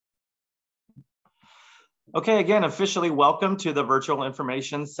Okay, again, officially welcome to the virtual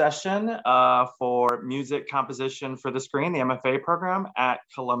information session for music composition for the screen, the MFA program at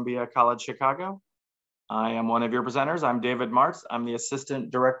Columbia College Chicago. I am one of your presenters. I'm David Martz. I'm the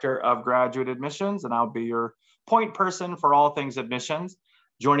Assistant Director of Graduate Admissions, and I'll be your point person for all things admissions.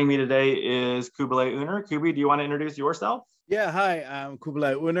 Joining me today is Kubilay Uner. Kubi, do you want to introduce yourself? Yeah, hi, I'm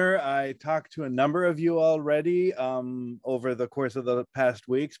Kubilay Uner. I talked to a number of you already over the course of the past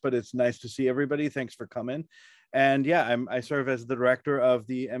weeks, but it's nice to see everybody. Thanks for coming. And yeah, I serve as the director of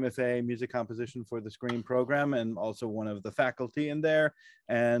the MFA Music Composition for the Screen program and also one of the faculty in there,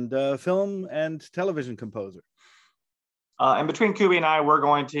 and film and television composer. And between Kubi and I, we're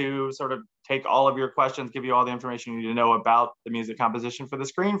going to sort of take all of your questions, give you all the information you need to know about the music composition for the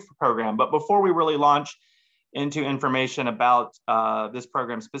screen program. But before we really launch into information about this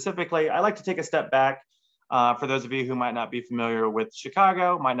program specifically, I like to take a step back for those of you who might not be familiar with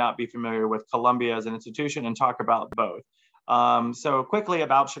Chicago, might not be familiar with Columbia as an institution, and talk about both. So quickly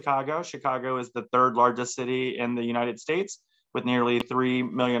about Chicago. Chicago is the third largest city in the United States with nearly 3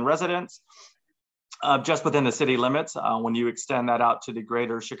 million residents. Just within the city limits. When you extend that out to the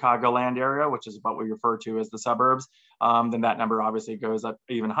greater Chicagoland area, which is what we refer to as the suburbs, then that number obviously goes up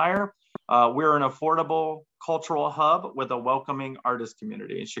even higher. We're an affordable cultural hub with a welcoming artist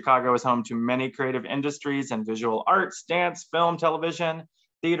community. Chicago is home to many creative industries and visual arts, dance, film, television,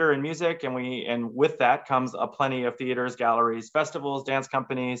 theater, and music. And with that comes a plenty of theaters, galleries, festivals, dance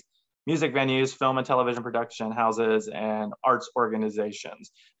companies, music venues, film and television production houses, and arts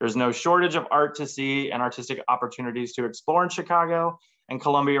organizations. There's no shortage of art to see and artistic opportunities to explore in Chicago, and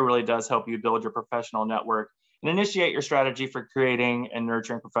Columbia really does help you build your professional network and initiate your strategy for creating and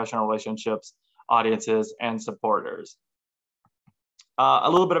nurturing professional relationships, audiences, and supporters. A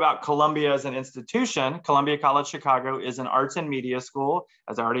little bit about Columbia as an institution. Columbia College Chicago is an arts and media school.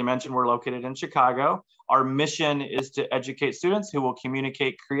 As I already mentioned, we're located in Chicago. Our mission is to educate students who will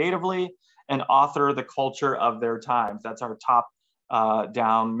communicate creatively and author the culture of their times. That's our top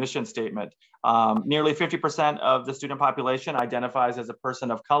down mission statement. Nearly 50% of the student population identifies as a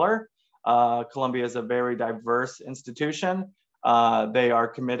person of color. Columbia is a very diverse institution. We are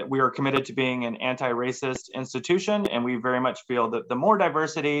committed to being an anti-racist institution, and we very much feel that the more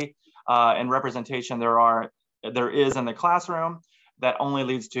diversity and representation there is in the classroom, that only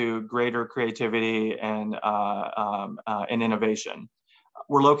leads to greater creativity and innovation.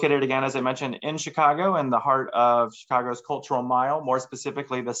 We're located, again, as I mentioned, in Chicago, in the heart of Chicago's Cultural Mile, more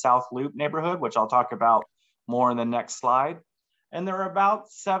specifically the South Loop neighborhood, which I'll talk about more in the next slide. And there are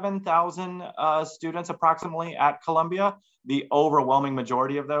about 7,000 students approximately at Columbia. The overwhelming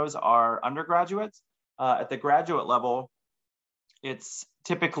majority of those are undergraduates. At the graduate level, it's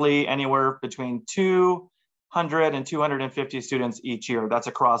typically anywhere between 200 and 250 students each year. That's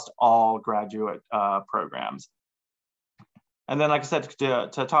across all graduate programs. And then, like I said,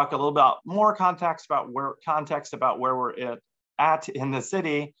 to talk a little bit more context about where we're at in the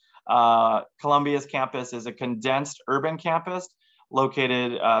city, Columbia's campus is a condensed urban campus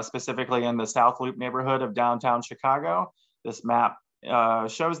located specifically in the South Loop neighborhood of downtown Chicago. This map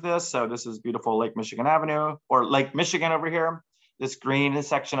shows this. So this is beautiful Lake Michigan Avenue, or Lake Michigan over here. This green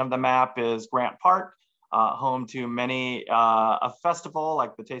section of the map is Grant Park, home to many a festival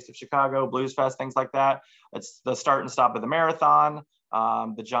like the Taste of Chicago, Blues Fest, things like that. It's the start and stop of the marathon,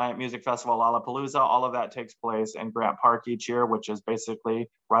 the giant music festival, Lollapalooza. All of that takes place in Grant Park each year, which is basically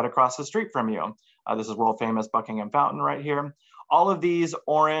right across the street from you. This is world famous Buckingham Fountain right here. All of these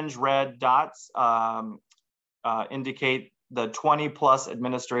orange, red dots indicate the 20 plus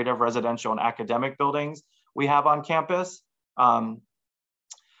administrative, residential, and academic buildings we have on campus. And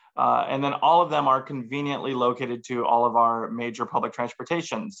then all of them are conveniently located to all of our major public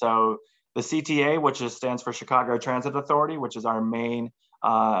transportation. So the CTA, which stands for Chicago Transit Authority, which is our main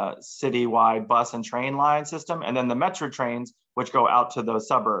citywide bus and train line system, and then the Metro trains, which go out to those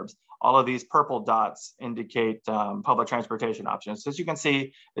suburbs. All of these purple dots indicate public transportation options. So as you can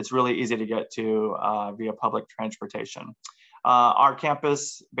see, it's really easy to get to via public transportation. Our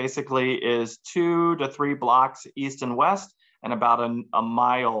campus basically is 2 to 3 blocks east and west, and about a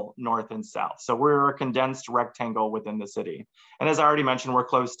mile north and south. So we're a condensed rectangle within the city. And as I already mentioned, we're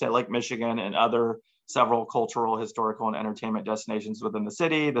close to Lake Michigan and other several cultural, historical, and entertainment destinations within the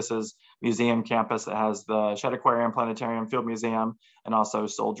city. This is museum campus that has the Shedd Aquarium, Planetarium, Field Museum, and also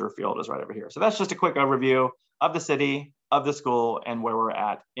Soldier Field is right over here. So that's just a quick overview of the city, of the school, and where we're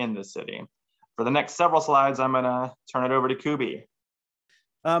at in the city. For the next several slides, I'm gonna turn it over to Kubi.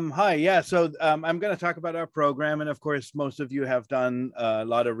 Hi, yeah. So I'm going to talk about our program, and of course, most of you have done a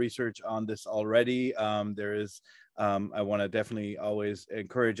lot of research on this already. I want to definitely always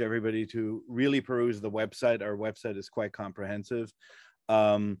encourage everybody to really peruse the website. Our website is quite comprehensive.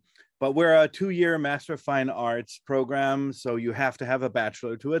 Um, but we're a 2-year Master of Fine Arts program, so you have to have a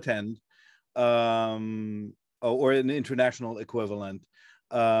bachelor to attend, or an international equivalent.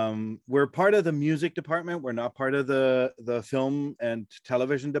 We're part of the music department. We're not part of the film and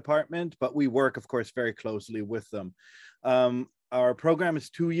television department, but we work, of course, very closely with them. Our program is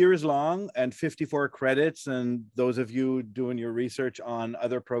 2 years long and 54 credits. And those of you doing your research on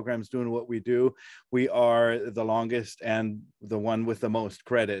other programs doing what we do, we are the longest and the one with the most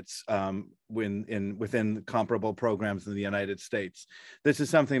credits within comparable programs in the United States. This is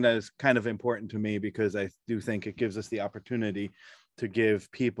something that is kind of important to me because I do think it gives us the opportunity to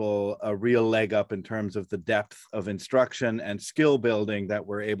give people a real leg up in terms of the depth of instruction and skill building that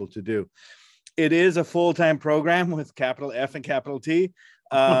we're able to do. It is a full-time program with capital F and capital T.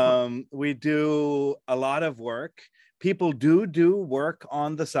 We do a lot of work. People do work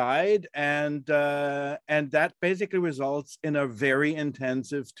on the side, and that basically results in a very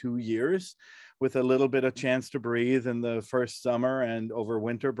intensive 2 years with a little bit of chance to breathe in the first summer and over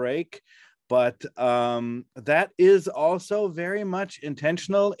winter break. But that is also very much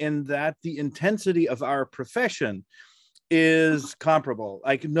intentional in that the intensity of our profession is comparable.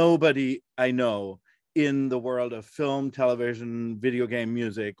 Like nobody I know in the world of film, television, video game,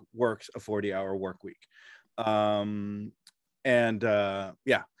 music works a 40-hour work week. Yeah,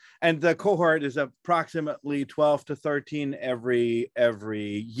 and the cohort is approximately 12 to 13 every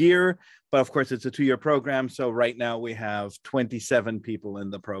year, but of course it's a 2-year program, so right now we have 27 people in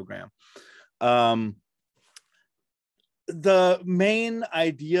the program. The main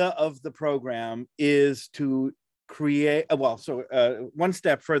idea of the program is to create, one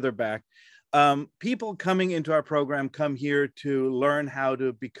step further back, people coming into our program come here to learn how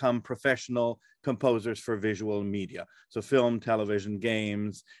to become professional composers for visual media. So film, television,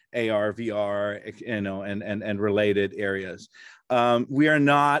 games, AR, VR, and related areas. We are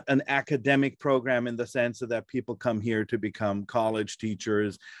not an academic program in the sense that people come here to become college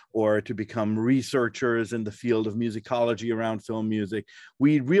teachers or to become researchers in the field of musicology around film music.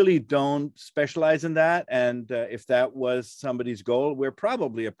 We really don't specialize in that. And if that was somebody's goal, we're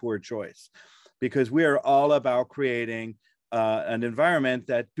probably a poor choice, because we are all about creating an environment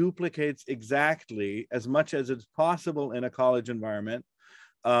that duplicates exactly as much as it's possible in a college environment,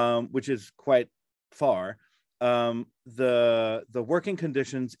 which is quite far, the working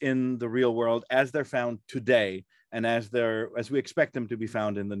conditions in the real world as they're found today and as we expect them to be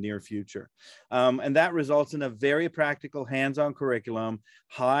found in the near future. And that results in a very practical hands-on curriculum,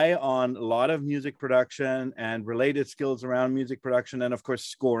 high on a lot of music production and related skills around music production, and of course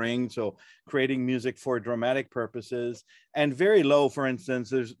scoring, so creating music for dramatic purposes, and very low, for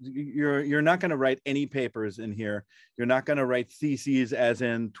instance, you're not going to write any papers in here. You're not going to write theses as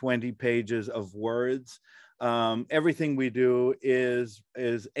in 20 pages of words. Everything we do is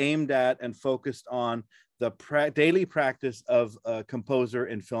aimed at and focused on the daily practice of a composer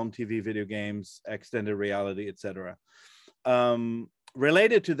in film, TV, video games, extended reality, etc.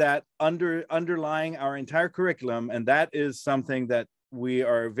 Related to that, underlying our entire curriculum, and that is something that we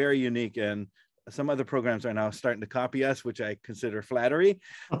are very unique in. Some other programs are now starting to copy us, which I consider flattery.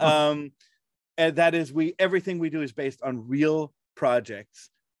 And that is, everything we do is based on real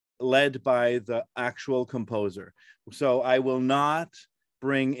projects led by the actual composer. So I will not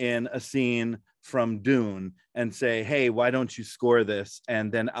bring in a scene from Dune and say, hey, why don't you score this?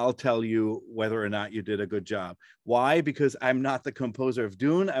 And then I'll tell you whether or not you did a good job. Why? Because I'm not the composer of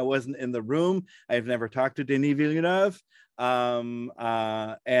Dune. I wasn't in the room. I've never talked to Denis Villeneuve. And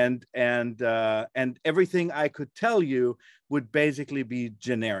everything I could tell you would basically be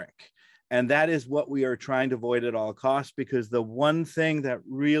generic. And that is what we are trying to avoid at all costs, because the one thing that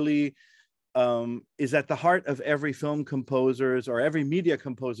really is at the heart of every film composer's or every media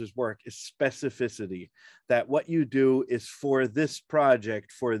composer's work is specificity. That what you do is for this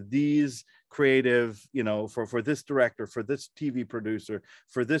project, for these creative, for this director, for this TV producer,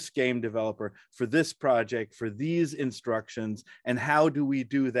 for this game developer, for this project, for these instructions, and how do we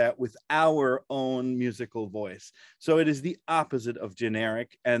do that with our own musical voice? So it is the opposite of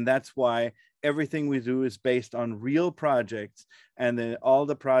generic, and that's why everything we do is based on real projects, and then all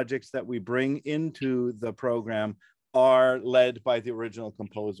the projects that we bring into the program are led by the original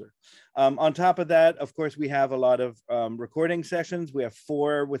composer. On top of that, of course, we have a lot of recording sessions. We have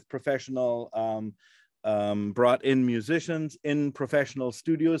 4 with professional brought in musicians in professional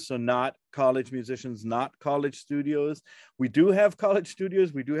studios, so not college musicians, not college studios. We do have college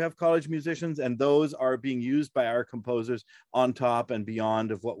studios, we do have college musicians, and those are being used by our composers on top and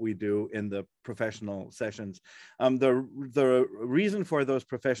beyond of what we do in the professional sessions. The reason for those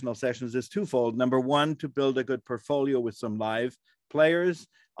professional sessions is twofold. Number one, to build a good portfolio with some live players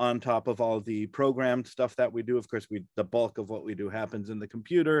on top of all the programmed stuff that we do. Of course, the bulk of what we do happens in the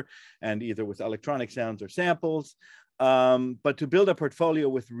computer and either with electronic sounds or samples. But to build a portfolio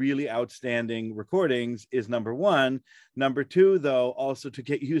with really outstanding recordings is number one. Number two, though, also to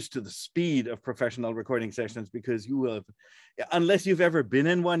get used to the speed of professional recording sessions, because you will, unless you've ever been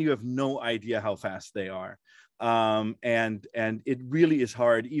in one, you have no idea how fast they are. And it really is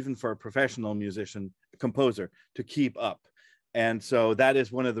hard, even for a professional musician, composer, to keep up. And so that is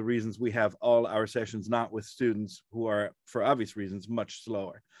one of the reasons we have all our sessions not with students who are, for obvious reasons, much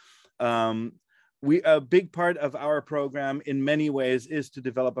slower. A big part of our program in many ways is to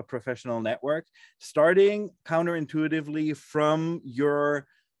develop a professional network, starting counterintuitively from your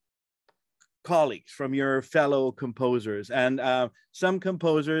colleagues, from your fellow composers. And some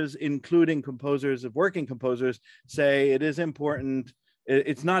composers, including composers of working composers, say it is important.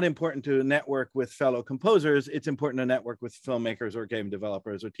 It's not important to network with fellow composers. It's important to network with filmmakers or game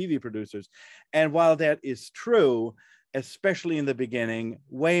developers or TV producers. And while that is true, especially in the beginning,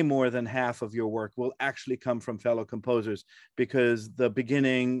 way more than half of your work will actually come from fellow composers, because the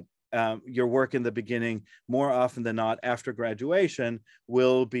beginning, your work in the beginning, more often than not after graduation,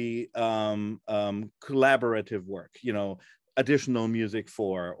 will be collaborative work, additional music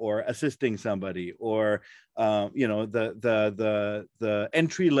for, or assisting somebody, or the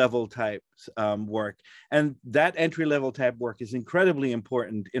entry-level type work. And that entry-level type work is incredibly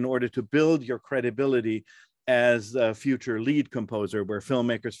important in order to build your credibility as a future lead composer, where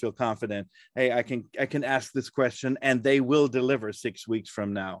filmmakers feel confident, hey, I can ask this question and they will deliver 6 weeks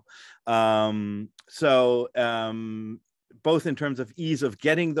from now. Both in terms of ease of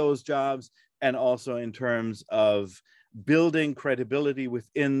getting those jobs, and also in terms of building credibility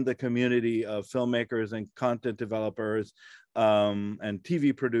within the community of filmmakers and content developers and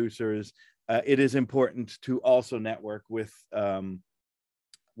TV producers, it is important to also network with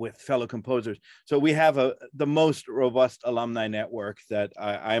fellow composers. So we have the most robust alumni network that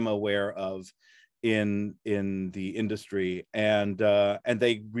I'm aware of in the industry, and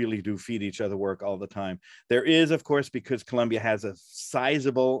they really do feed each other work all the time. There is, of course, because Columbia has a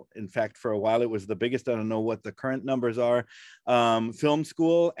sizable, in fact, for a while it was the biggest, I don't know what the current numbers are, film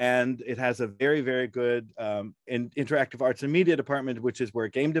school, and it has a very, very good interactive arts and media department, which is where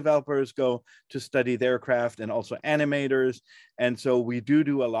game developers go to study their craft, and also animators. And so we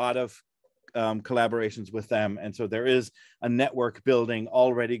do a lot of collaborations with them. And so there is a network building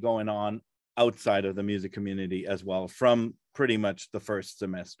already going on outside of the music community as well, from pretty much the first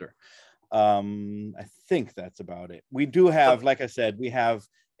semester. I think that's about it. We do have, like I said, we have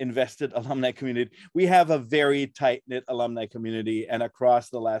invested alumni community. We have a very tight-knit alumni community, and across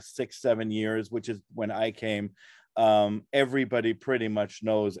the last 6-7 years, which is when I came, everybody pretty much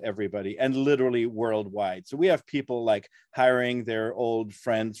knows everybody, and literally worldwide. So we have people like hiring their old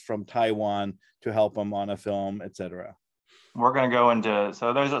friends from Taiwan to help them on a film, etc. We're going to go into,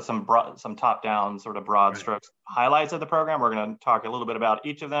 so there's some top-down sort of broad strokes highlights of the program. We're going to talk a little bit about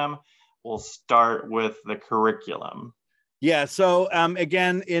each of them. We'll start with the curriculum. Yeah, so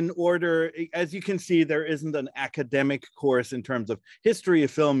again, in order, as you can see, there isn't an academic course in terms of history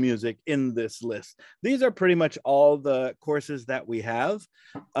of film music in this list. These are pretty much all the courses that we have.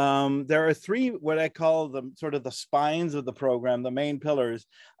 There are three, what I call the sort of the spines of the program, the main pillars,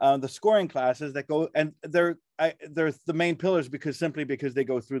 the scoring classes that go, and they're the main pillars because they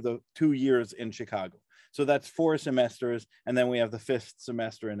go through the 2 years in Chicago. So that's 4 semesters, and then we have the 5th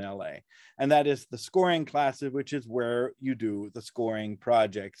semester in LA. And that is the scoring classes, which is where you do the scoring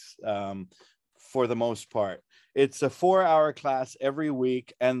projects for the most part. It's a 4-hour class every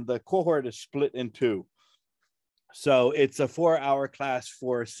week, and the cohort is split in 2. So it's a 4-hour class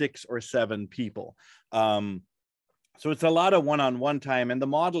for 6 or 7 people. So it's a lot of one-on-one time. And the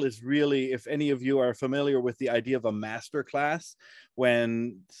model is really, if any of you are familiar with the idea of a master class,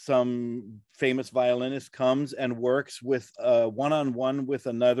 when some famous violinist comes and works with one-on-one with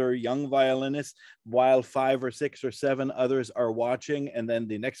another young violinist, while 5 or 6 or 7 others are watching, and then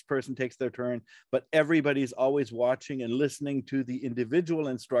the next person takes their turn. But everybody's always watching and listening to the individual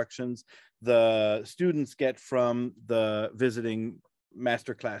instructions the students get from the visiting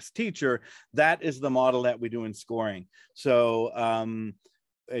masterclass teacher. That is the model that we do in scoring. So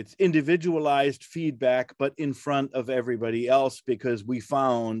it's individualized feedback, but in front of everybody else, because we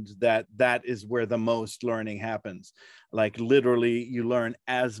found that that is where the most learning happens. Like literally you learn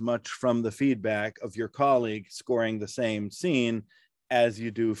as much from the feedback of your colleague scoring the same scene as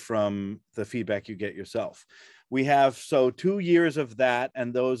you do from the feedback you get yourself. We have 2 years of that,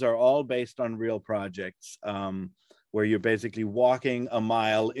 and those are all based on real projects. Where you're basically walking a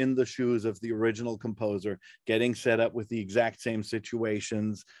mile in the shoes of the original composer, getting set up with the exact same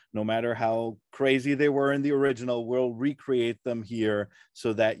situations. No matter how crazy they were in the original, we'll recreate them here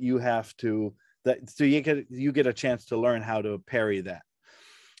so that you have to, so you get a chance to learn how to parry that.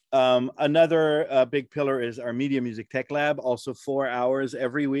 Another big pillar is our Media Music Tech Lab, also 4 hours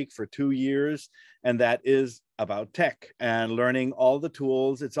every week for 2 years. And that is about tech and learning all the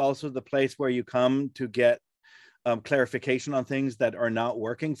tools. It's also the place where you come to get clarification on things that are not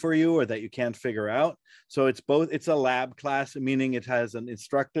working for you or that you can't figure out. So it's both, it's a lab class, meaning it has an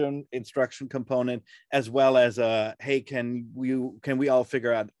instruction component, as well as a, hey, can we all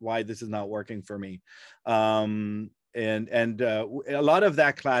figure out why this is not working for me? And a lot of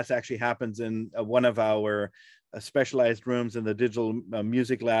that class actually happens in one of our specialized rooms in the digital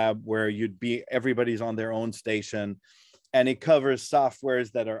music lab, where everybody's on their own station. And it covers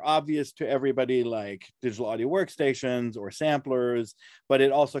softwares that are obvious to everybody, like digital audio workstations or samplers, but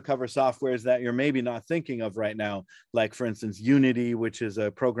it also covers softwares that you're maybe not thinking of right now, like for instance, Unity, which is a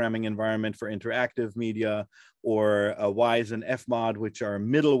programming environment for interactive media, or Wise and Fmod, which are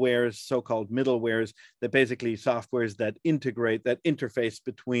middlewares, so-called middlewares, that basically softwares that interface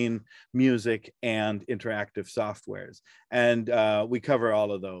between music and interactive softwares. And we cover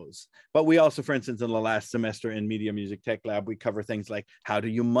all of those. But we also, for instance, in the last semester in Media Music Tech Lab, we cover things like how do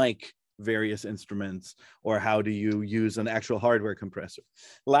you mic various instruments, or how do you use an actual hardware compressor.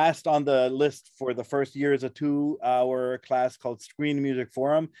 Last on the list for the first year is a 2-hour class called Screen Music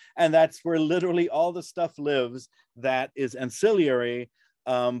Forum, and that's where literally all the stuff lives that is ancillary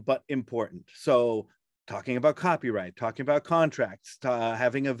but important. So talking about copyright, talking about contracts,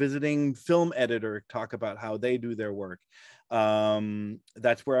 having a visiting film editor talk about how they do their work.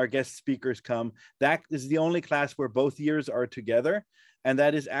 That's where our guest speakers come. That is the only class where both years are together. And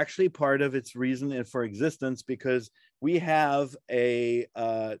that is actually part of its reason for existence, because we have a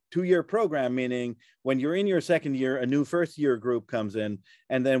 2-year program, meaning when you're in your second year, a new first year group comes in.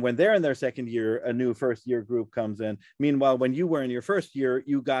 And then when they're in their second year, a new first year group comes in. Meanwhile, when you were in your first year,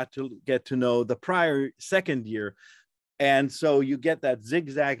 you got to get to know the prior second year. And so you get that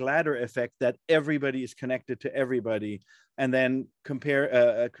zigzag ladder effect that everybody is connected to everybody. And then compare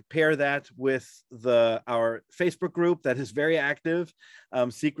that with our Facebook group that is very active,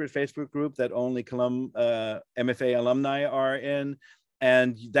 secret Facebook group that only MFA alumni are in.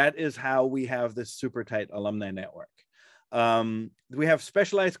 And that is how we have this super tight alumni network. We have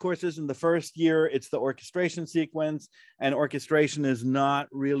specialized courses in the first year. It's the orchestration sequence, and orchestration is not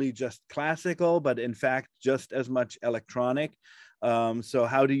really just classical, but in fact, just as much electronic. So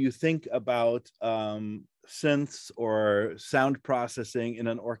how do you think about synths or sound processing in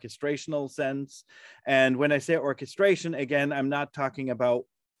an orchestrational sense? And when I say orchestration, again, I'm not talking about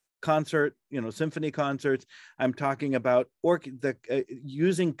concert, symphony concerts. I'm talking about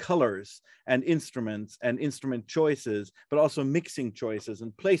using colors and instruments and instrument choices, but also mixing choices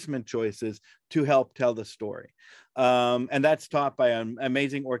and placement choices to help tell the story. And that's taught by an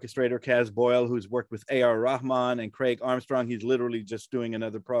amazing orchestrator, Kaz Boyle, who's worked with A.R. Rahman and Craig Armstrong. He's literally just doing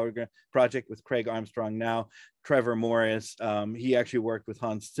another project with Craig Armstrong now. Trevor Morris, he actually worked with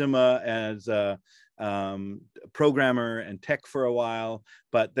Hans Zimmer as a programmer and tech for a while,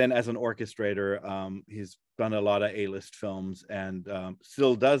 but then as an orchestrator, he's done a lot of A-list films and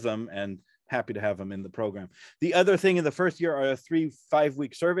still does them, and happy to have him in the program. The other thing in the first year are 3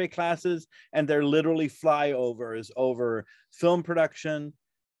 5-week survey classes, and they're literally flyovers over film production,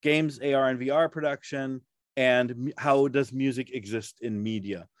 games, AR and VR production, and how does music exist in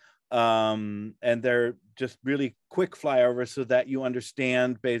media. And they're just really quick flyovers so that you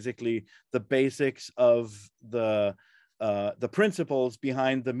understand basically the basics of the principles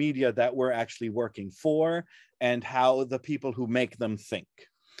behind the media that we're actually working for, and how the people who make them think.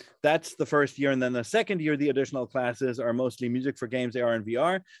 That's the first year. And then the second year, the additional classes are mostly music for games, AR and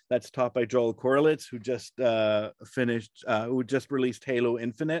VR. That's taught by Joel Korlitz, who just released Halo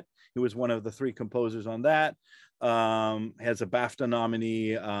Infinite. He was one of the 3 composers on that. Has a BAFTA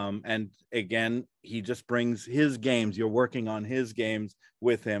nominee. And again, he just brings his games. You're working on his games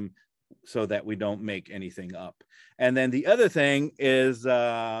with him so that we don't make anything up. And then the other thing is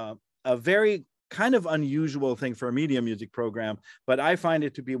a very kind of unusual thing for a media music program, but I find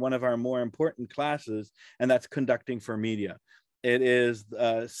it to be one of our more important classes, and that's conducting for media. It is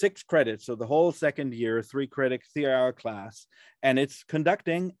 6 credits, so the whole second year, 3-credit, 3-hour class, and it's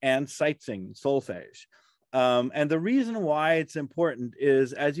conducting and sight-singing, solfege. And the reason why it's important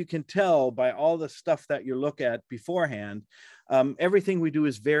is, as you can tell by all the stuff that you look at beforehand, everything we do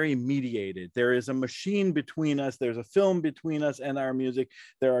is very mediated. There is a machine between us, there's a film between us and our music,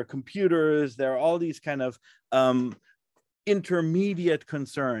 there are computers, there are all these kind of intermediate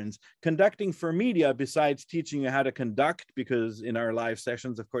concerns. Conducting for media, besides teaching you how to conduct, because in our live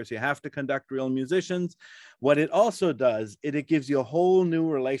sessions, of course, you have to conduct real musicians, what it also does, it gives you a whole new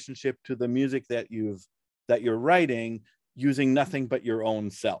relationship to the music that you're writing, using nothing but your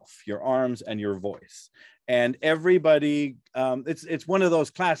own self, your arms and your voice. And everybody, it's one of those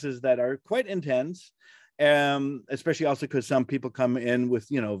classes that are quite intense, especially also because some people come in with,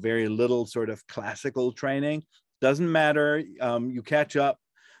 very little sort of classical training. Doesn't matter, you catch up.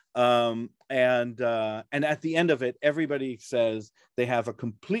 And at the end of it, everybody says they have a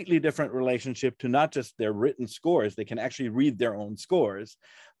completely different relationship to not just their written scores, they can actually read their own scores,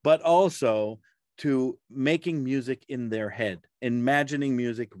 but also to making music in their head, imagining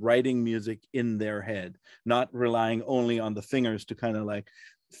music, writing music in their head, not relying only on the fingers to kind of like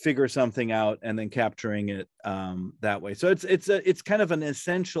figure something out and then capturing it that way. So it's kind of an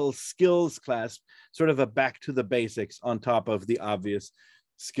essential skills class, sort of a back to the basics on top of the obvious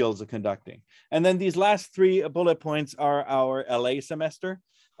skills of conducting. And then these last 3 bullet points are our LA semester.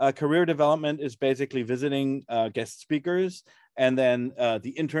 Career development is basically visiting guest speakers, and then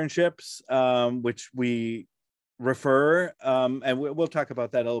the internships, which we refer, and we'll talk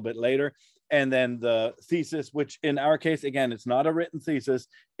about that a little bit later. And then the thesis, which in our case, again, it's not a written thesis,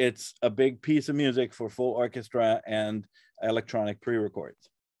 it's a big piece of music for full orchestra and electronic pre-records.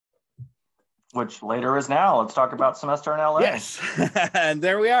 Which later is now. Let's talk about semester in LA. Yes, and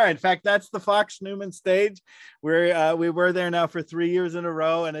there we are. In fact, that's the Fox Newman stage. We were there now for 3 years in a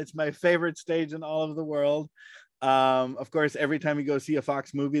row, and it's my favorite stage in all of the world. Of course, every time you go see a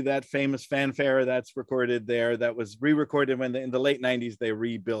Fox movie, that famous fanfare that's recorded there, that was re-recorded when in the late 90s, they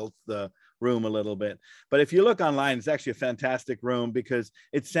rebuilt the room a little bit. But if you look online, it's actually a fantastic room because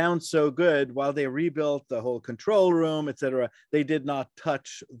it sounds so good. While they rebuilt the whole control room, etc., they did not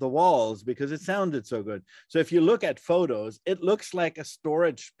touch the walls because it sounded so good. So if you look at photos, it looks like a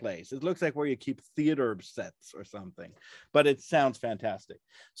storage place. It looks like where you keep theater sets or something, but it sounds fantastic.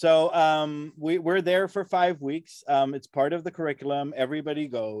 So we're there for 5 weeks. It's part of the curriculum. Everybody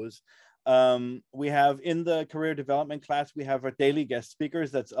goes. We have in the career development class, we have our daily guest speakers.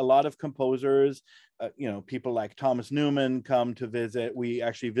 That's a lot of composers, people like Thomas Newman come to visit. We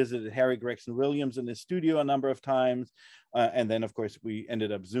actually visited Harry Gregson Williams in his studio a number of times. And then of course we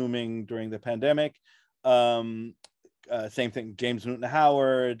ended up Zooming during the pandemic. Same thing, James Newton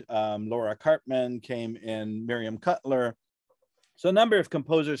Howard, Laura Cartman came in, Miriam Cutler. So a number of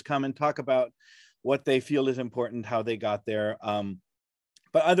composers come and talk about what they feel is important, how they got there.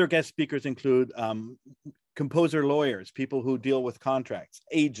 But other guest speakers include composer lawyers, people who deal with contracts,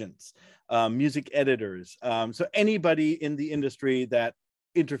 agents, music editors. So anybody in the industry that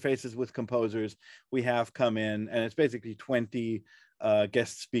interfaces with composers, we have come in, and it's basically 20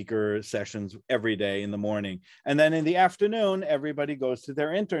 guest speaker sessions every day in the morning. And then in the afternoon, everybody goes to their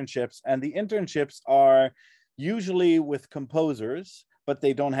internships, and the internships are usually with composers, but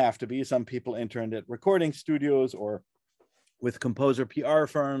they don't have to be. Some people interned at recording studios or with composer PR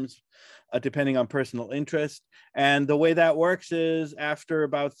firms, depending on personal interest. And the way that works is after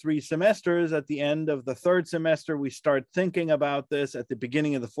about 3 semesters, at the end of the 3rd semester, we start thinking about this. At the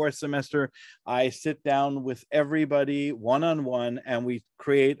beginning of the 4th semester, I sit down with everybody one-on-one, and we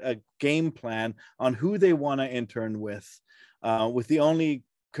create a game plan on who they want to intern with the only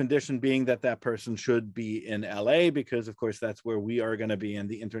condition being that that person should be in LA, because of course that's where we are going to be, and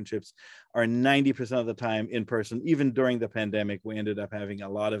the internships are 90% of the time in person. Even during the pandemic, we ended up having a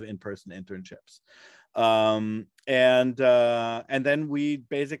lot of in-person internships. And then we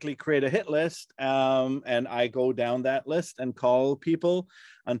basically create a hit list, and I go down that list and call people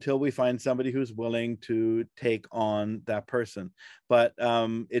until we find somebody who's willing to take on that person. But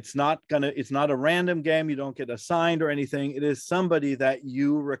it's not a random game. You don't get assigned or anything. It is somebody that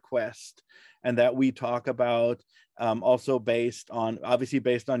you request and that we talk about, also based on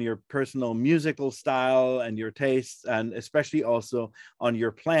your personal musical style and your tastes, and especially also on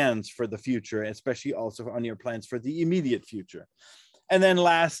your plans for the future, especially also on your plans for the immediate future. And then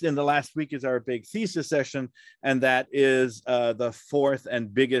in the last week is our big thesis session, and that is the 4th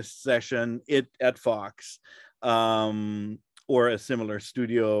and biggest session at Fox, or a similar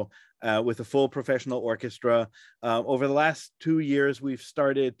studio. with a full professional orchestra. Over the last 2 years, we've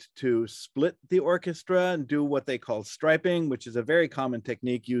started to split the orchestra and do what they call striping, which is a very common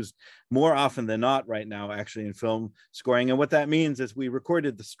technique used more often than not right now, actually, in film scoring. And what that means is we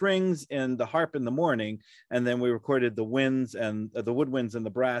recorded the strings and the harp in the morning, and then we recorded the winds and the woodwinds and the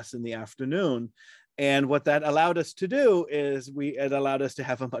brass in the afternoon. And what that allowed us to do is it allowed us to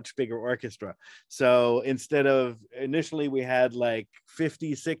have a much bigger orchestra. So instead of initially we had like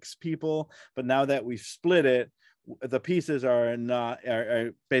 56 people, but now that we've split it, the pieces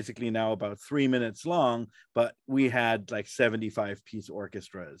are basically now about 3 minutes long, but we had like 75 piece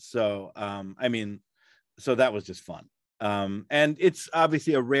orchestras. So, so that was just fun. And it's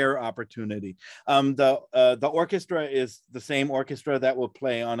obviously a rare opportunity. The orchestra is the same orchestra that will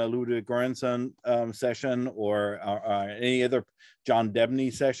play on a Ludwig Göransson session or any other John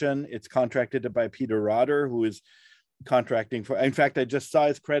Debney session. It's contracted by Peter Roder, who is contracting for, in fact, I just saw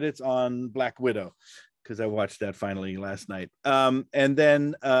his credits on Black Widow because I watched that finally last night. And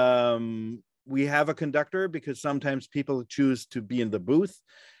then we have a conductor because sometimes people choose to be in the booth.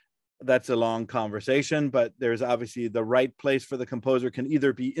 That's a long conversation, but there's obviously the right place for the composer can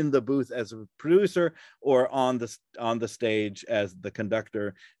either be in the booth as a producer or on the stage as the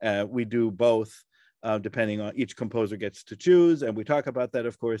conductor. We do both, depending on each composer gets to choose, and we talk about that,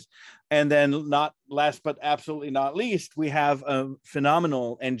 of course. And then not last, but absolutely not least, we have a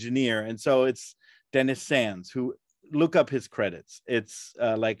phenomenal engineer. And so it's Dennis Sands, who look up his credits. It's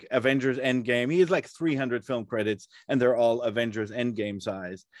like Avengers Endgame. He has like 300 film credits, and they're all Avengers Endgame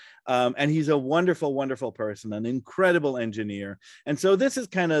sized. And he's a wonderful, wonderful person, an incredible engineer. And so this is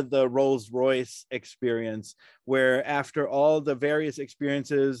kind of the Rolls Royce experience, where after all the various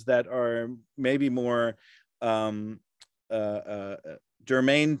experiences that are maybe more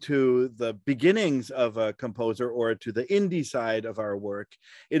germane to the beginnings of a composer or to the indie side of our work,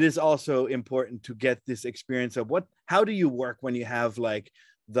 it is also important to get this experience of how do you work when you have like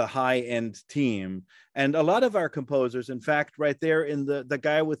the high-end team. And a lot of our composers, in fact, right there in the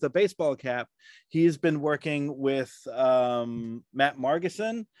guy with the baseball cap, he's been working with Matt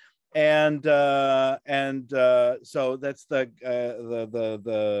Margison, and so that's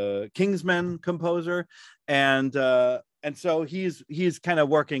the Kingsman composer, and so he's kind of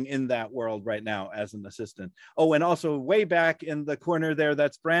working in that world right now as an assistant. Oh, and also way back in the corner there,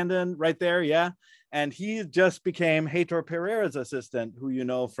 that's Brandon right there, yeah. And he just became Heitor Pereira's assistant, who you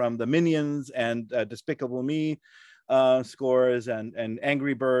know from the Minions and Despicable Me scores and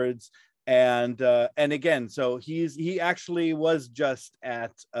Angry Birds. And again, so he actually was just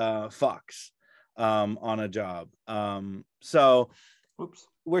at Fox on a job. So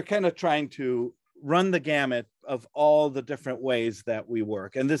we're kind of trying to run the gamut of all the different ways that we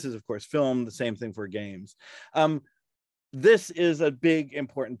work. And this is, of course, film, the same thing for games. This is a big,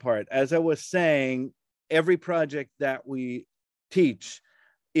 important part. As I was saying, every project that we teach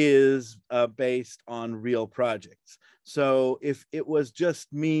is based on real projects. So if it was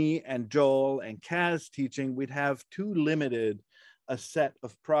just me and Joel and Kaz teaching, we'd have too limited a set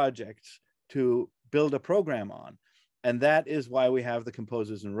of projects to build a program on. And that is why we have the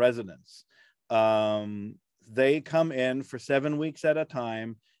composers in residence. They come in for 7 weeks at a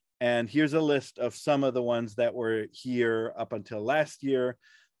time. And here's a list of some of the ones that were here up until last year.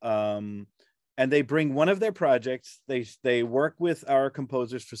 And they bring one of their projects. They work with our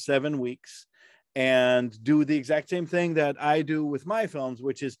composers for 7 weeks and do the exact same thing that I do with my films,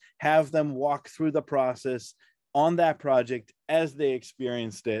 which is have them walk through the process on that project as they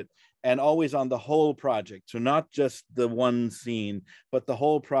experienced it, and always on the whole project. So not just the one scene, but the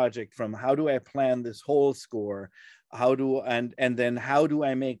whole project, from how do I plan this whole score, and then how do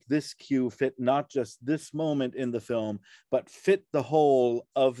I make this cue fit not just this moment in the film, but fit the whole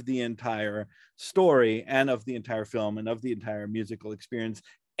of the entire story and of the entire film and of the entire musical experience,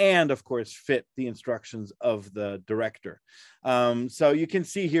 and of course fit the instructions of the director. So you can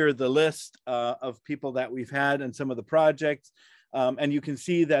see here the list of people that we've had and some of the projects. And you can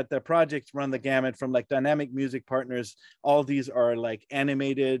see that the projects run the gamut from like Dynamic Music Partners. All these are like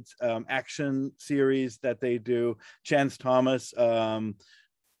animated action series that they do. Chance Thomas,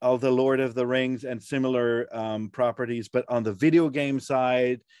 all the Lord of the Rings and similar properties, but on the video game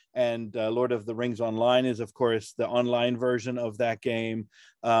side, and Lord of the Rings Online is, of course, the online version of that game.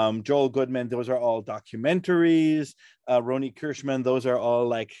 Joel Goodman, those are all documentaries. Roni Kirschman, those are all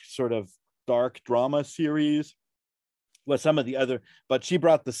like sort of dark drama series. Well, some of the other, but She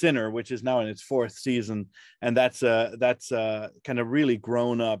Brought the Sinner, which is now in its 4th season, and that's kind of really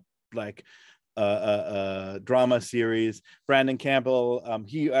grown up like drama series. Brandon Campbell,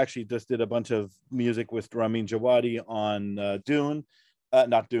 he actually just did a bunch of music with Ramin Djawadi on Dune.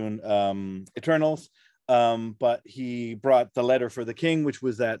 not Dune, Eternals. But he brought The Letter for the King, which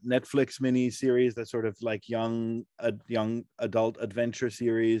was that Netflix mini series, that sort of like young adult adventure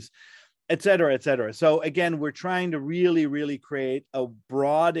series, et cetera, et cetera. So again, we're trying to really create a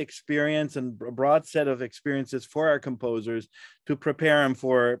broad experience and a broad set of experiences for our composers to prepare them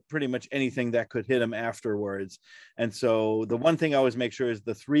for pretty much anything that could hit them afterwards. And so the one thing I always make sure is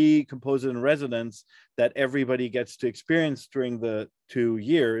the 3 composers in residence that everybody gets to experience during the 2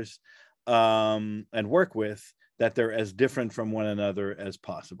 years and work with, that they're as different from one another as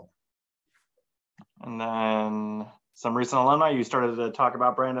possible. And then some recent alumni. You started to talk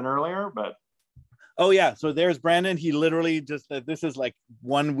about Brandon earlier, but oh yeah, so there's Brandon. He literally just, this is like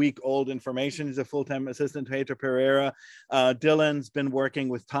 1 week old information. He's a full-time assistant to Heitor Pereira. Dylan's been working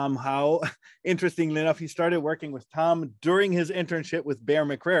with Tom Howe. Interestingly enough, he started working with Tom during his internship with Bear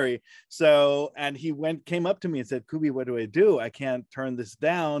McCrary. So, and he came up to me and said, Kubi, what do I do? I can't turn this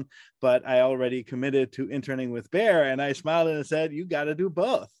down, but I already committed to interning with Bear. And I smiled and said, you got to do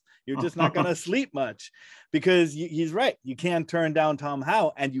both. You're just not going to sleep much, because he's right. You can't turn down Tom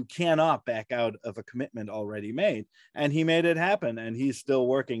Howe, and you cannot back out of a commitment already made. And he made it happen, and he's still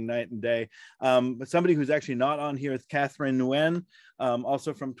working night and day. But somebody who's actually not on here is Catherine Nguyen,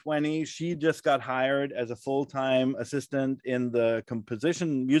 also from 20. She just got hired as a full-time assistant in the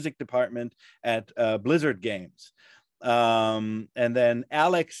composition music department at Blizzard Games. And then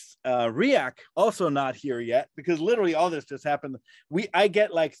Alex Riak, also not here yet, because literally all this just happened. I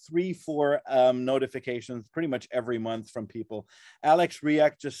get like 3-4 notifications pretty much every month from people. Alex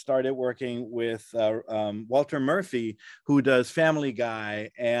Riak just started working with Walter Murphy, who does Family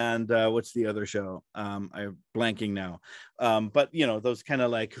Guy and what's the other show? I'm blanking now. But you know, those kind of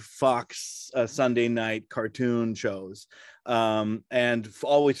like Fox Sunday night cartoon shows. And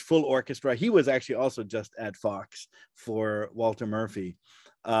always full orchestra. He was actually also just at Fox for Walter Murphy.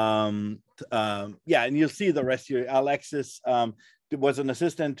 Yeah, and you'll see the rest here. Alexis was an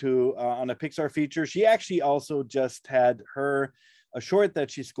assistant to on a Pixar feature. She actually also just had a short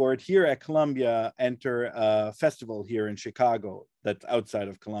that she scored here at Columbia enter a festival here in Chicago that's outside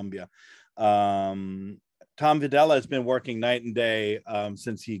of Columbia. Tom Videla has been working night and day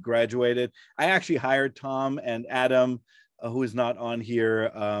since he graduated. I actually hired Tom and Adam, who is not on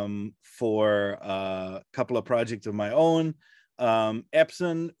here, for a couple of projects of my own.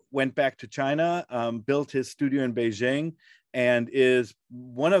 Epson went back to China, built his studio in Beijing, and is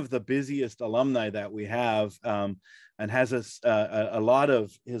one of the busiest alumni that we have, and has a lot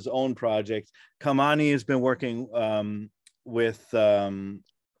of his own projects. Kamani has been working with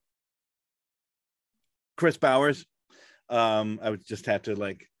Chris Bowers. I would just have to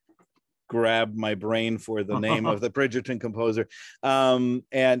like grab my brain for the name of the Bridgerton composer.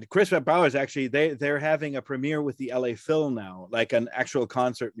 And Chris Bowers, actually, they're having a premiere with the LA Phil now, like an actual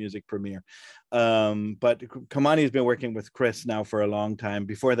concert music premiere. But Kamani has been working with Chris now for a long time.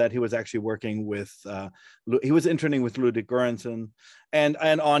 Before that, he was actually working with, he was interning with Ludwig Göransson, and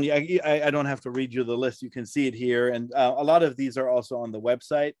on. I don't have to read you the list. You can see it here. And a lot of these are also on the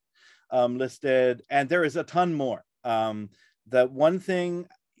website listed. And there is a ton more. The one thing,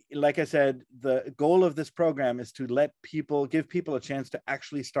 like I said, the goal of this program is to give people a chance to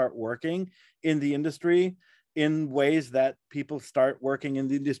actually start working in the industry in ways that people start working in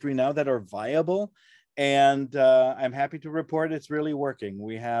the industry now that are viable. And I'm happy to report it's really working.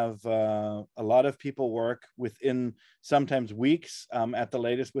 We have a lot of people work within sometimes weeks, at the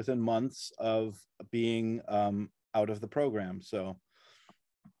latest within months of being out of the program. So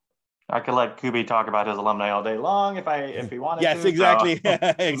I could let Kubi talk about his alumni all day long if he wanted yes, to. Exactly. So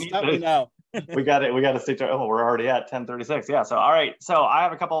Stop me now. we got to stick to. Oh, we're already at 10:36. Yeah. So all right. So I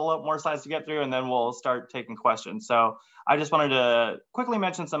have a couple more slides to get through, and then we'll start taking questions. So I just wanted to quickly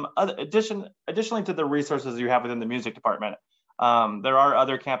mention some other additionally to the resources you have within the music department. There are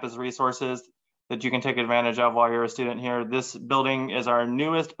other campus resources that you can take advantage of while you're a student here. This building is our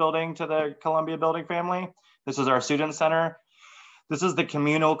newest building to the Columbia building family. This is our student center. This is the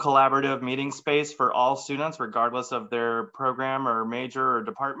communal collaborative meeting space for all students, regardless of their program or major or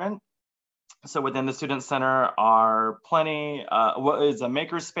department. So within the Student Center are plenty, what is a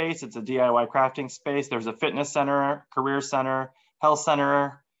maker space? It's a DIY crafting space. There's a fitness center, career center, health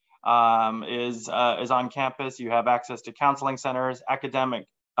center is on campus. You have access to counseling centers, academic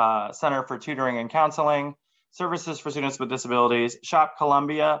center for tutoring and counseling, services for students with disabilities, Shop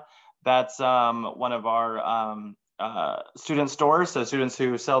Columbia. That's one of our student stores, so students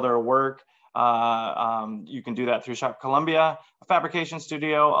who sell their work, you can do that through Shop Columbia, a fabrication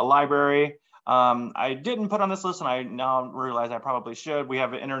studio, a library, I didn't put on this list, and I now realize I probably should. We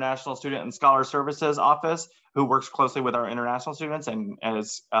have an International Student and Scholar Services Office who works closely with our international students. And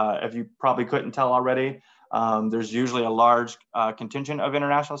as if you probably couldn't tell already, there's usually a large contingent of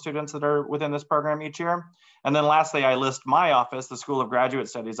international students that are within this program each year. And then lastly, I list my office, the School of Graduate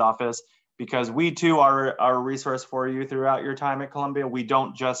Studies office, because we too are a resource for you throughout your time at Columbia. We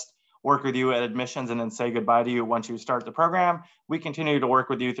don't just work with you at admissions and then say goodbye to you once you start the program. We continue to work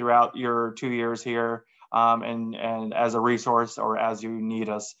with you throughout your 2 years here, and as a resource or as you need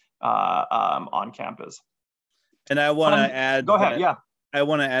us on campus. And I want to add, go ahead, yeah. I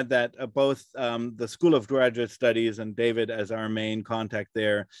want to add that both the School of Graduate Studies and David as our main contact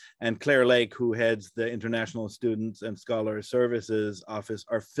there, and Claire Lake, who heads the International Students and Scholar Services Office,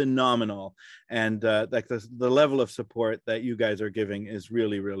 are phenomenal. And like the level of support that you guys are giving is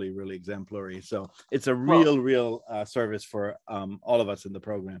really, really, really exemplary. So it's a real service for all of us in the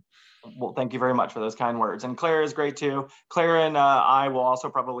program. Well, thank you very much for those kind words. And Claire is great too. Claire and I will also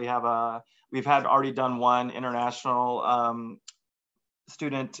probably have we've already done one international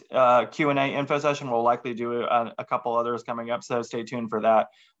student Q&A info session. We'll likely do a couple others coming up, so stay tuned for that.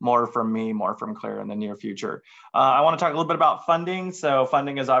 More from me, more from Claire in the near future. I want to talk a little bit about funding. So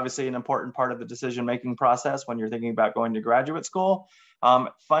funding is obviously an important part of the decision-making process when you're thinking about going to graduate school.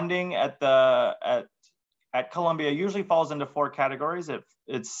 Funding at Columbia usually falls into 4 categories.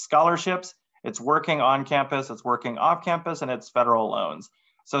 It's scholarships, it's working on campus, it's working off campus, and it's federal loans.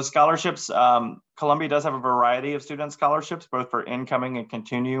 So scholarships, Columbia does have a variety of student scholarships, both for incoming and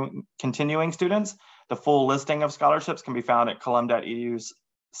continuing students. The full listing of scholarships can be found at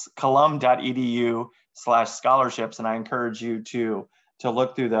colum.edu/scholarships, and I encourage you to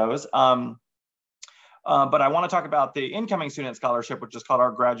look through those. But I want to talk about the incoming student scholarship, which is called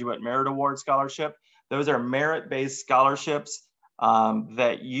our Graduate Merit Award Scholarship. Those are merit-based scholarships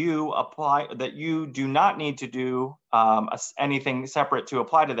that you apply, that you do not need to do anything separate to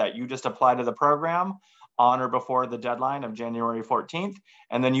apply to that. You just apply to the program on or before the deadline of January 14th,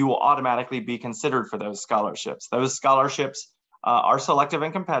 and then you will automatically be considered for those scholarships. Those scholarships are selective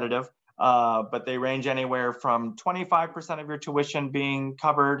and competitive, but they range anywhere from 25% of your tuition being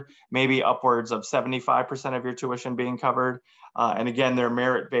covered, maybe upwards of 75% of your tuition being covered. And again, they're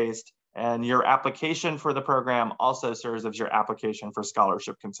merit-based. And your application for the program also serves as your application for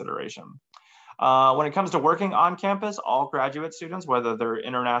scholarship consideration. When it comes to working on campus, all graduate students, whether they're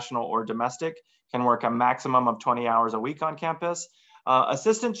international or domestic, can work a maximum of 20 hours a week on campus.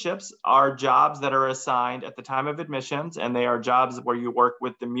 Assistantships are jobs that are assigned at the time of admissions, and they are jobs where you work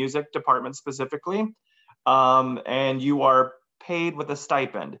with the music department specifically, and you are paid with a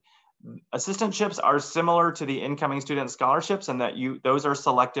stipend. Assistantships are similar to the incoming student scholarships in that those are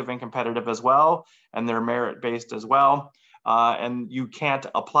selective and competitive as well, and they're merit-based as well. And you can't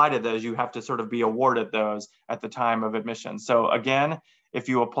apply to those. You have to sort of be awarded those at the time of admission. So again, if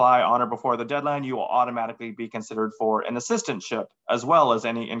you apply on or before the deadline, you will automatically be considered for an assistantship as well as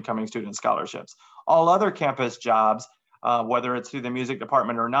any incoming student scholarships. All other campus jobs, whether it's through the music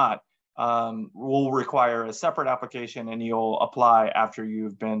department or not, will require a separate application, and you'll apply after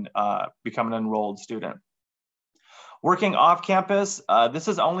you've become an enrolled student. Working off campus, this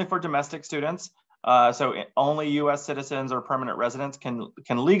is only for domestic students. So only US citizens or permanent residents can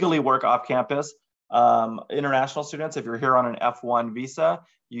legally work off campus. International students, if you're here on an F1 visa,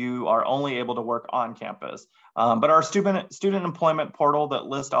 you are only able to work on campus. But our student employment portal that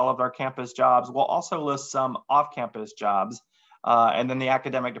lists all of our campus jobs will also list some off-campus jobs. And then the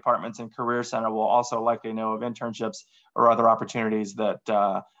academic departments and career center will also likely know of internships or other opportunities that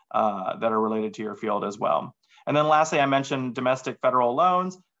are related to your field as well. And then lastly, I mentioned domestic federal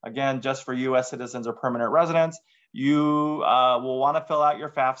loans. Again, just for US citizens or permanent residents. You will want to fill out your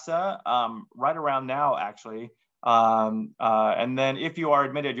FAFSA right around now, actually. And then if you are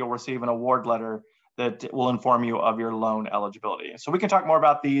admitted, you'll receive an award letter that will inform you of your loan eligibility. So we can talk more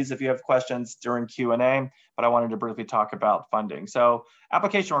about these if you have questions during Q&A, but I wanted to briefly talk about funding. So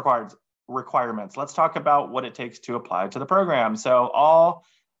application requirements. Let's talk about what it takes to apply to the program. So all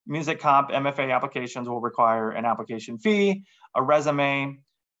music comp MFA applications will require an application fee, a resume,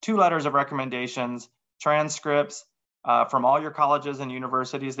 2 letters of recommendations, transcripts from all your colleges and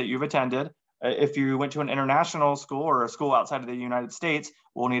universities that you've attended. If you went to an international school or a school outside of the United States,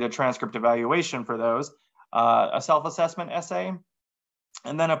 we'll need a transcript evaluation for those, a self-assessment essay,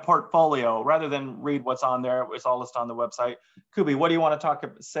 and then a portfolio. Rather than read what's on there, it's all listed on the website. Kubi, what do you want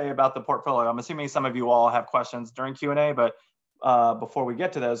to say about the portfolio? I'm assuming some of you all have questions during Q&A, but before we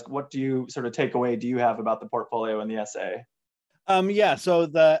get to those, what do you sort of takeaway do you have about the portfolio and the essay? Yeah, so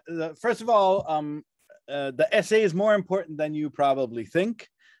the first of all, the essay is more important than you probably think.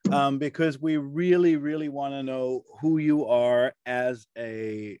 because we really, really want to know who you are as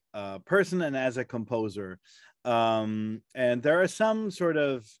a person and as a composer. And there are some sort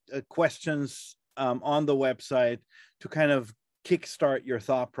of questions on the website to kind of kickstart your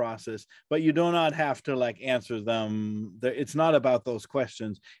thought process, but you do not have to like answer them. It's not about those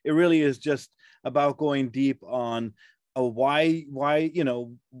questions. It really is just about going deep on why are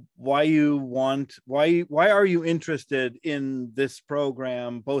you interested in this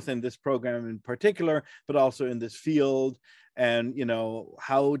program, both in this program in particular, but also in this field. And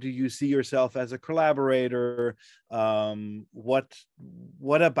how do you see yourself as a collaborator? What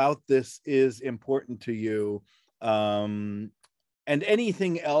about this is important to you? And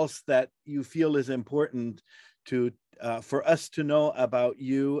anything else that you feel is important to for us to know about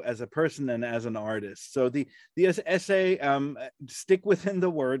you as a person and as an artist. So the essay, stick within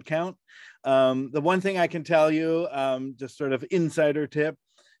the word count. The one thing I can tell you, just sort of insider tip,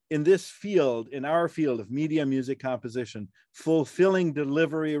 in this field, in our field of media music composition, fulfilling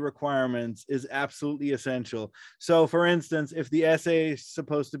delivery requirements is absolutely essential. So for instance, if the essay is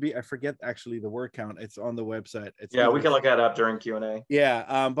supposed to be, I forget actually the word count, it's on the website. It's we can look that up during Q&A.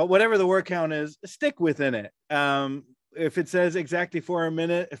 Yeah, but whatever the word count is, stick within it. If it says exactly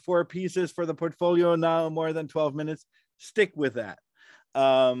 4 pieces for the portfolio, now more than 12 minutes, stick with that.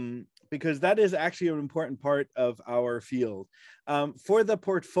 Because that is actually an important part of our field. For the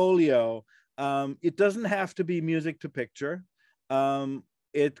portfolio, it doesn't have to be music to picture.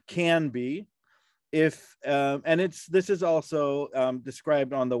 It can be, and this is also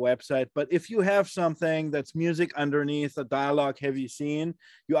described on the website, but if you have something that's music underneath a dialogue heavy scene,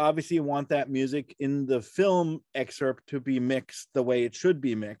 you obviously want that music in the film excerpt to be mixed the way it should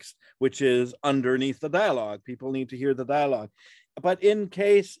be mixed, which is underneath the dialogue. People need to hear the dialogue. But in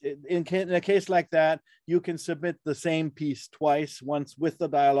a case like that, you can submit the same piece twice, once with the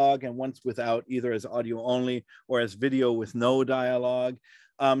dialogue and once without, either as audio only or as video with no dialogue,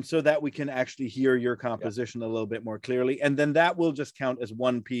 so that we can actually hear your composition a little bit more clearly. And then that will just count as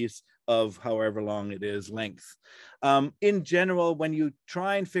one piece of however long it is length. In general, when you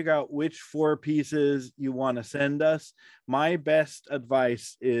try and figure out which 4 pieces you want to send us, my best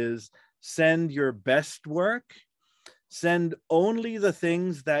advice is send your best work. Send only the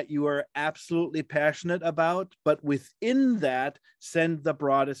things that you are absolutely passionate about, but within that, send the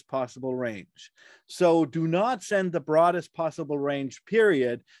broadest possible range. So do not send the broadest possible range,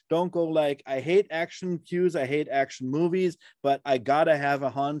 period. Don't go like, I hate action cues, I hate action movies, but I gotta have a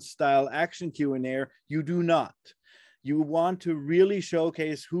Hans-style action cue in there. You do not. You want to really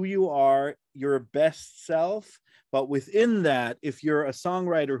showcase who you are, your best self. But within that, if you're a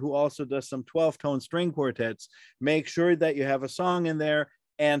songwriter who also does some 12-tone string quartets, make sure that you have a song in there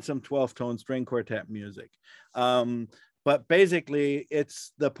and some 12-tone string quartet music. But basically,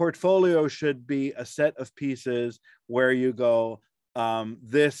 the portfolio should be a set of pieces where you go,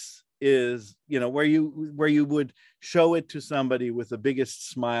 this is, where you would show it to somebody with the biggest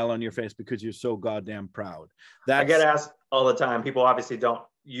smile on your face because you're so goddamn proud. I get asked all the time. People obviously don't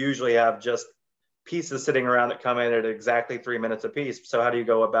usually have just pieces sitting around that come in at exactly 3 minutes a piece. So how do you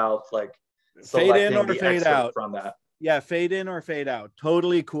go about like fade in or fade out from that? Yeah, fade in or fade out.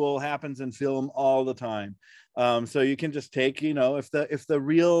 Totally cool. Happens in film all the time. So you can just take, if the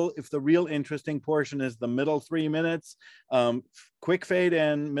real interesting portion is the middle 3 minutes, quick fade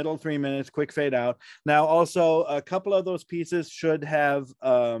in, middle 3 minutes, quick fade out. Now, also a couple of those pieces should have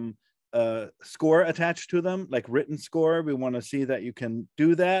score attached to them, like written score. We want to see that you can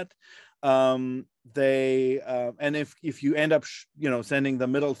do that. And if you end up sending the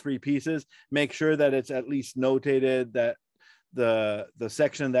middle 3 pieces, make sure that it's at least notated that the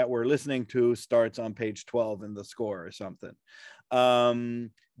section that we're listening to starts on page 12 in the score or something.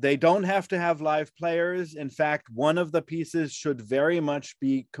 They don't have to have live players. In fact, one of the pieces should very much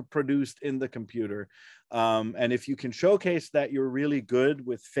be produced in the computer. And if you can showcase that you're really good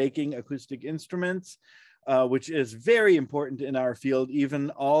with faking acoustic instruments, which is very important in our field.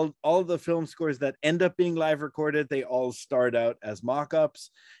 Even all the film scores that end up being live recorded, they all start out as mock-ups.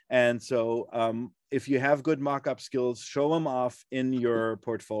 And so if you have good mock-up skills, show them off in your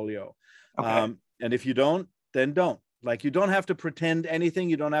portfolio. Okay. And if you don't, then don't. Like, you don't have to pretend anything.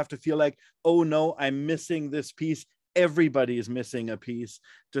 You don't have to feel like, oh no, I'm missing this piece. Everybody is missing a piece.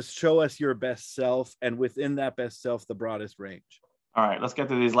 Just show us your best self, and within that best self, the broadest range. All right, let's get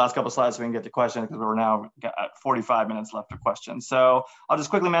through these last couple of slides so we can get to questions, because we're now got 45 minutes left for questions. So I'll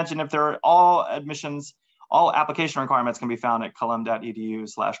just quickly mention, if there are all application requirements can be found at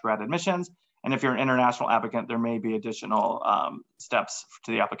colum.edu/grad admissions. And if you're an international applicant, there may be additional steps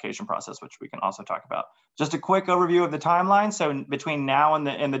to the application process, which we can also talk about. Just a quick overview of the timeline. So between now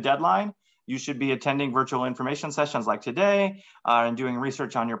and the deadline, you should be attending virtual information sessions like today and doing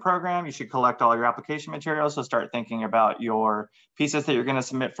research on your program. You should collect all your application materials. So start thinking about your pieces that you're going to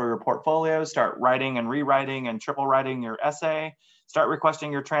submit for your portfolio. Start writing and rewriting and triple writing your essay. Start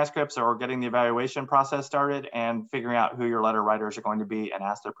requesting your transcripts or getting the evaluation process started and figuring out who your letter writers are going to be and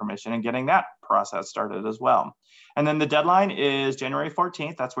ask their permission and getting that process started as well. And then the deadline is January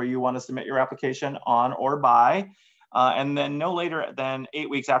 14th. That's where you want to submit your application on or by. And then no later than 8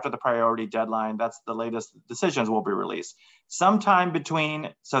 weeks after the priority deadline, that's the latest decisions will be released. Sometime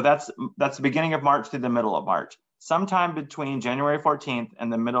between, so that's the beginning of March to the middle of March. Sometime between January 14th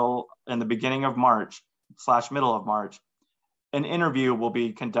and the beginning of March / middle of March, an interview will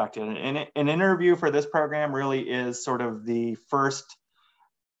be conducted. And an interview for this program really is sort of the first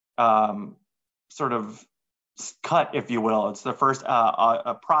sort of cut, if you will. It's the first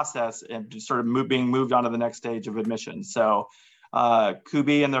a process and sort of being moved on to the next stage of admission. So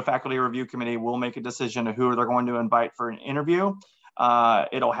Kubi and the faculty review committee will make a decision of who they're going to invite for an interview.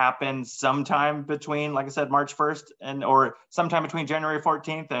 It'll happen sometime between, like I said, March 1st or sometime between January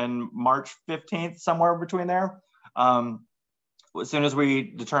 14th and March 15th, somewhere between there. As soon as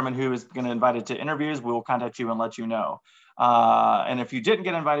we determine who is going to invite it to interviews, we will contact you and let you know. And if you didn't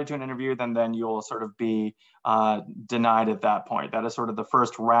get invited to an interview, then you'll sort of be denied at that point. That is sort of the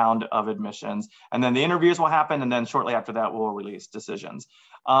first round of admissions. And then the interviews will happen. And then shortly after that, we'll release decisions.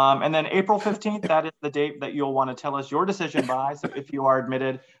 And then April 15th, that is the date that you'll want to tell us your decision by. So if you are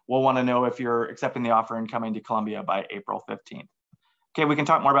admitted, we'll want to know if you're accepting the offer and coming to Columbia by April 15th. Okay, we can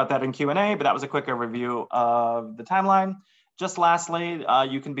talk more about that in Q&A, but that was a quick overview of the timeline. Just lastly,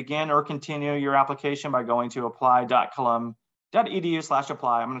 you can begin or continue your application by going to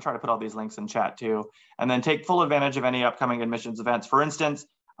apply.colum.edu/apply. I'm going to try to put all these links in chat too, and then take full advantage of any upcoming admissions events. For instance,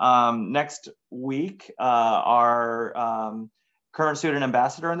 next week, our current student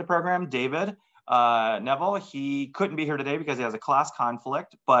ambassador in the program, David Neville, he couldn't be here today because he has a class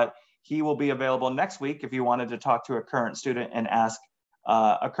conflict, but he will be available next week if you wanted to talk to a current student and ask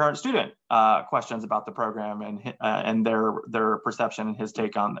a current student questions about the program and their perception and his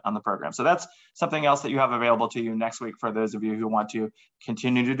take on the program. So that's something else that you have available to you next week for those of you who want to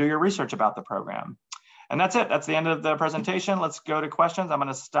continue to do your research about the program. And that's it. That's the end of the presentation. Let's go to questions. I'm going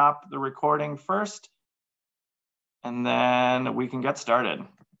to stop the recording first, and then we can get started.